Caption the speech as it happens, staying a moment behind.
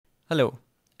Hello,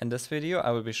 in this video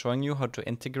I will be showing you how to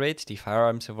integrate the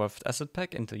Firearms Evolved asset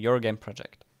pack into your game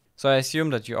project. So I assume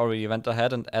that you already went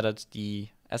ahead and added the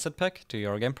asset pack to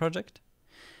your game project.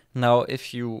 Now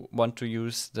if you want to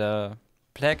use the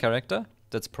player character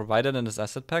that's provided in this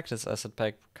asset pack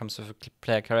comes with a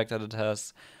player character that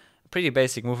has a pretty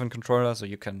basic movement controller, so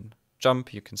you can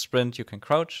jump, you can sprint, you can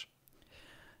crouch.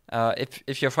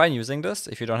 If you're fine using this,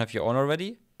 if you don't have your own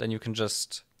already, then you can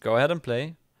just go ahead and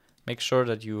play. Make sure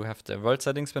that you have the world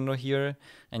settings window here,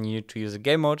 and you need to use a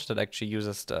game mode that actually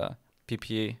uses the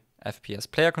BP FPS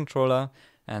player controller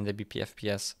and the BP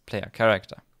FPS player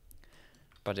character.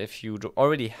 But if you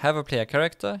already have a player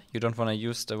character, you don't want to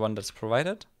use the one that's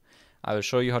provided, I will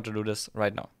show you how to do this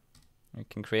right now. You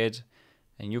can create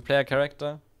a new player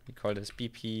character. We call this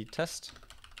BP test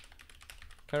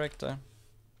character.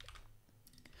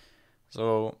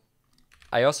 So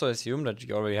I also assume that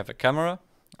you already have a camera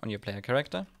on your player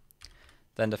character.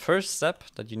 Then the first step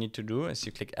that you need to do is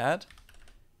you click add.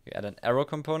 You add an arrow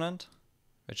component,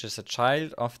 which is a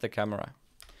child of the camera.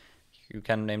 You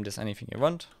can name this anything you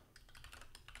want.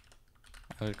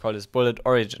 I will call this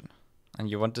BulletOrigin. And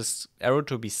you want this arrow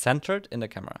to be centered in the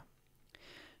camera.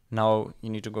 Now you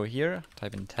need to go here,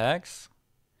 type in tags,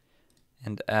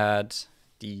 and add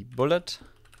the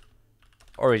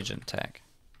BulletOrigin tag.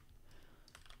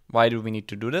 Why do we need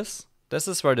to do this? This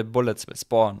is where the bullets will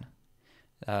spawn.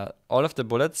 All of the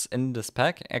bullets in this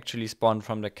pack actually spawn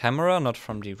from the camera, not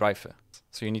from the rifle.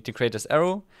 So you need to create this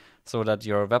arrow so that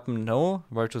your weapon knows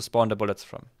where to spawn the bullets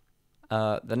from.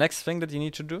 The next thing that you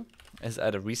need to do is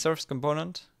add a reserves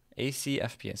component, AC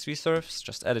FPS reserves,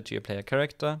 just add it to your player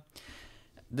character.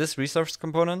 This reserves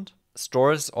component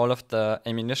stores all of the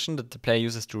ammunition that the player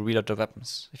uses to reload the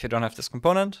weapons. If you don't have this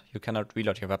component, you cannot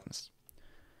reload your weapons.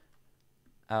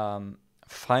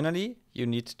 Finally, you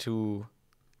need to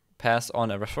pass on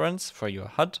a reference for your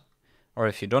HUD, or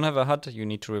if you don't have a HUD, you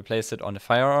need to replace it on the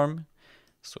firearm.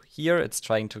 So here it's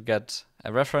trying to get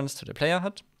a reference to the player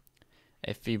HUD.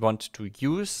 If we want to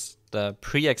use the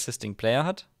pre-existing player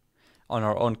HUD on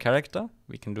our own character,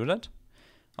 we can do that.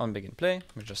 On begin play,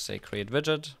 we just say create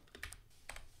widget.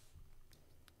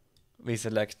 We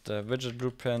select the widget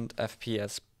blueprint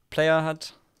FPS player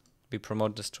HUD. We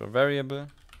promote this to a variable.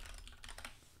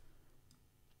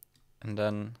 And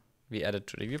then we add it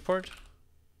to the viewport.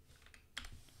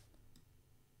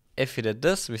 If we did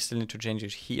this, we still need to change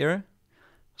it here.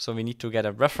 So we need to get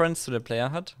a reference to the player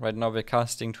HUD. Right now we're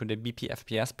casting to the BP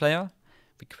FPS player.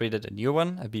 We created a new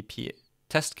one, a BP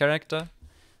test character.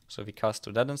 So we cast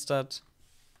to that instead.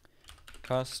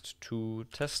 Cast to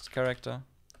test character.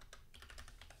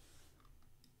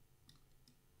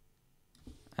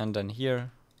 And then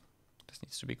here, this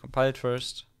needs to be compiled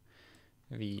first.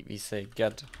 We say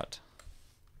get HUD.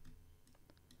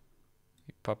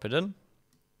 Pop it in.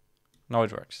 Now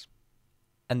it works.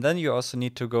 And then you also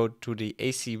need to go to the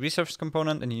AC reserves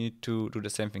component and you need to do the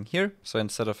same thing here. So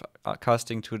instead of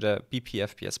casting to the BP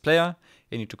FPS player,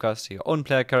 you need to cast to your own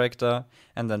player character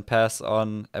and then pass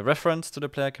on a reference to the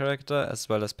player character as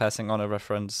well as passing on a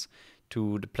reference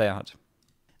to the player HUD.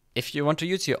 If you want to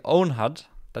use your own HUD,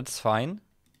 that's fine.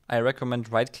 I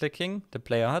recommend right-clicking the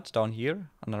player HUD down here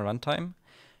on the runtime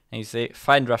and you say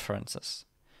find references.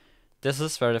 This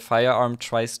is where the firearm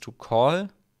tries to call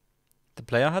the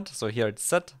player HUD. So here it's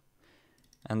set.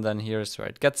 And then here's where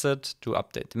it gets it to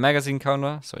update the magazine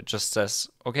counter. So it just says,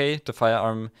 okay, the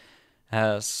firearm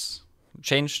has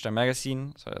changed the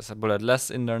magazine. So there's a bullet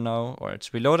less in there now, or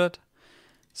it's reloaded.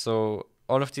 So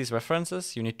all of these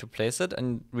references, you need to place it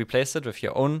and replace it with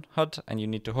your own HUD, and you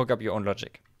need to hook up your own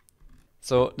logic.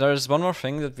 So there is one more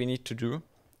thing that we need to do.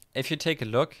 If you take a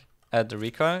look at the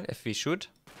recoil, if we shoot,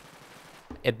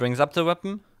 it brings up the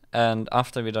weapon, and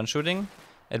after we're done shooting,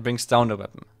 it brings down the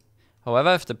weapon.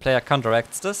 However, if the player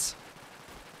counteracts this,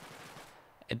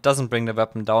 it doesn't bring the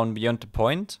weapon down beyond the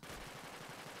point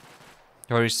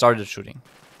where he started shooting.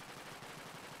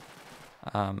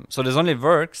 So this only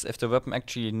works if the weapon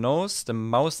actually knows the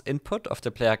mouse input of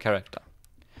the player character.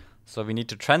 So we need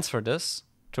to transfer this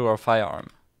to our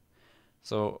firearm.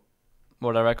 So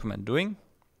what I recommend doing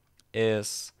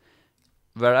is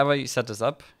wherever you set this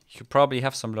up, you probably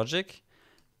have some logic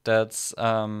that's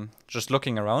just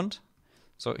looking around.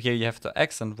 So here you have the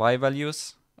X and Y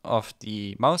values of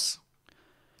the mouse.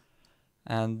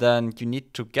 And then you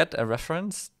need to get a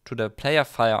reference to the player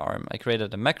firearm. I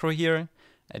created a macro here.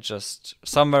 It just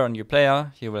somewhere on your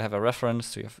player, you will have a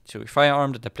reference to your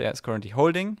firearm that the player is currently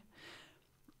holding.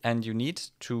 And you need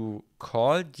to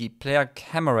call the player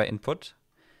camera input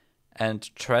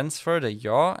and transfer the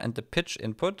yaw and the pitch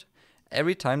input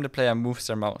every time the player moves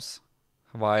their mouse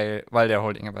while they're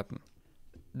holding a weapon.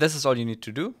 This is all you need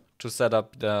to do to set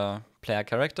up the player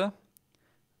character.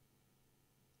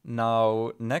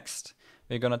 Now next,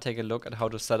 we're gonna take a look at how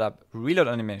to set up reload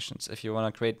animations if you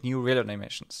wanna create new reload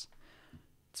animations.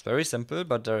 It's very simple,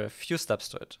 but there are a few steps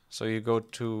to it. So you go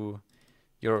to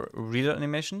your reload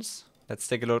animations. Let's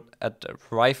take a look at the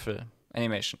rifle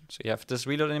animation. So you have this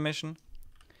reload animation.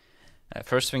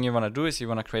 First thing you wanna do is you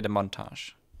wanna create a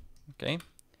montage. Okay.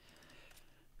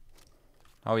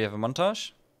 Now we have a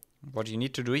montage. What you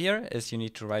need to do here is you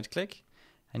need to right click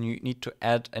and you need to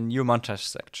add a new montage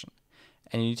section.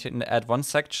 And you need to add one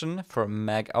section for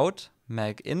mag out,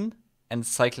 mag in, and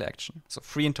cycle action. So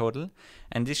 3 in total.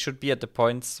 And these should be at the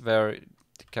points where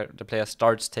the player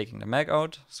starts taking the mag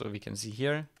out. So we can see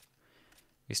here,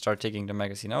 we start taking the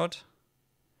magazine out.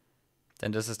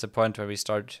 Then this is the point where we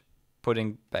start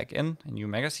putting back in a new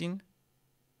magazine.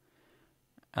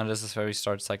 And this is where we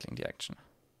start cycling the action.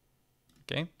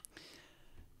 Okay.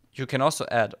 You can also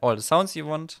add all the sounds you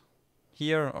want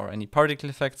here, or any particle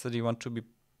effects that you want to be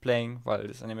playing while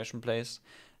this animation plays.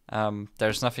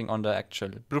 There's nothing on the actual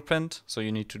blueprint, so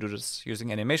you need to do this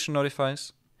using animation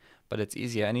notifies, but it's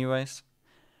easier anyways.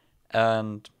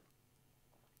 And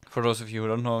for those of you who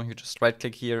don't know, you just right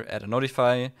click here, add a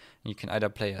notify, and you can either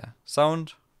play a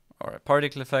sound or a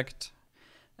particle effect,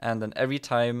 and then every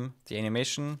time the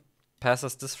animation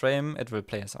passes this frame, it will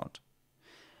play a sound.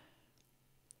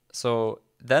 So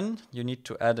then you need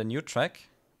to add a new track.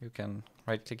 You can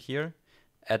right click here,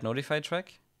 add notify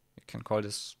track. You can call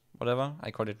this whatever,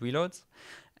 I call it reloads.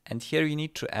 And here you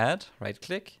need to add, right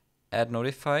click, add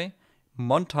notify,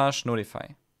 montage notify.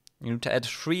 You need to add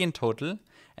 3 in total,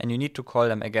 and you need to call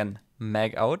them again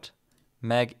mag out,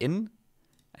 mag in,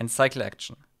 and cycle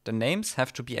action. The names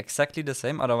have to be exactly the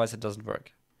same, otherwise it doesn't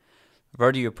work.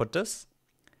 Where do you put this?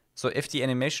 So if the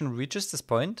animation reaches this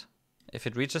point, if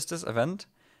it reaches this event,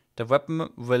 the weapon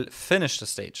will finish the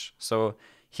stage. So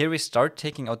here we start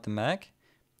taking out the mag,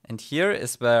 and here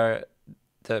is where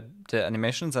the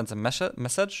animation sends a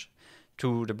message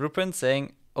to the blueprint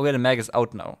saying, oh yeah, the mag is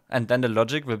out now, and then the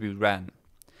logic will be ran.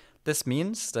 This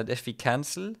means that if we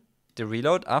cancel the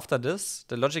reload after this,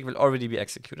 the logic will already be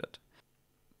executed.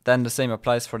 Then the same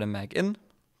applies for the mag in.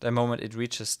 The moment it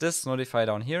reaches this notify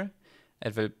down here,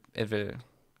 it will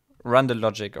run the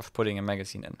logic of putting a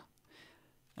magazine in.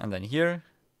 And then here,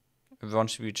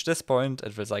 once you reach this point,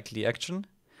 it will cycle the action.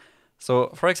 So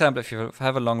for example, if you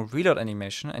have a long reload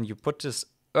animation and you put this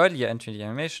earlier into the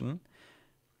animation,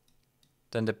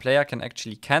 then the player can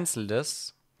actually cancel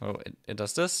this. So it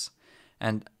does this,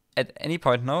 and at any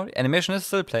point now, the animation is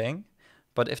still playing,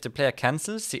 but if the player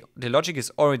cancels, the logic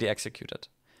is already executed.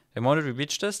 The moment we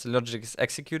reach this, the logic is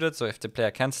executed, so if the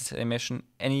player cancels the animation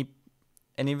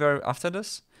anywhere after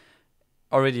this,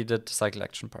 already did the cycle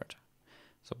action part.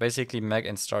 So basically mag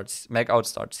out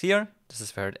starts here, this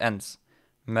is where it ends.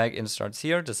 Mag in starts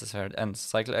here, this is where it ends.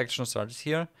 Cycle action starts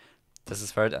here, this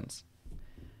is where it ends.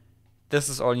 This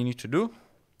is all you need to do.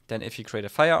 Then if you create a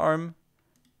firearm,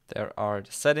 there are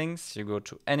the settings, you go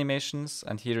to animations,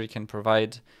 and here you can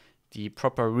provide the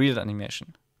proper reload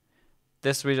animation.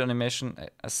 This reload animation,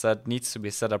 as said, needs to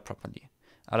be set up properly.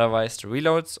 Otherwise the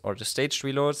reloads or the staged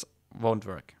reloads won't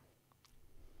work.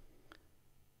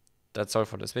 That's all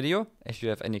for this video. If you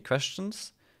have any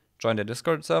questions, join the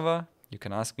Discord server. You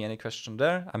can ask me any question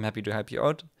there. I'm happy to help you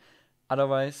out.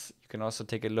 Otherwise, you can also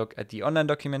take a look at the online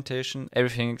documentation.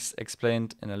 Everything's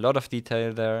explained in a lot of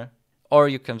detail there. Or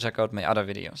you can check out my other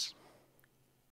videos.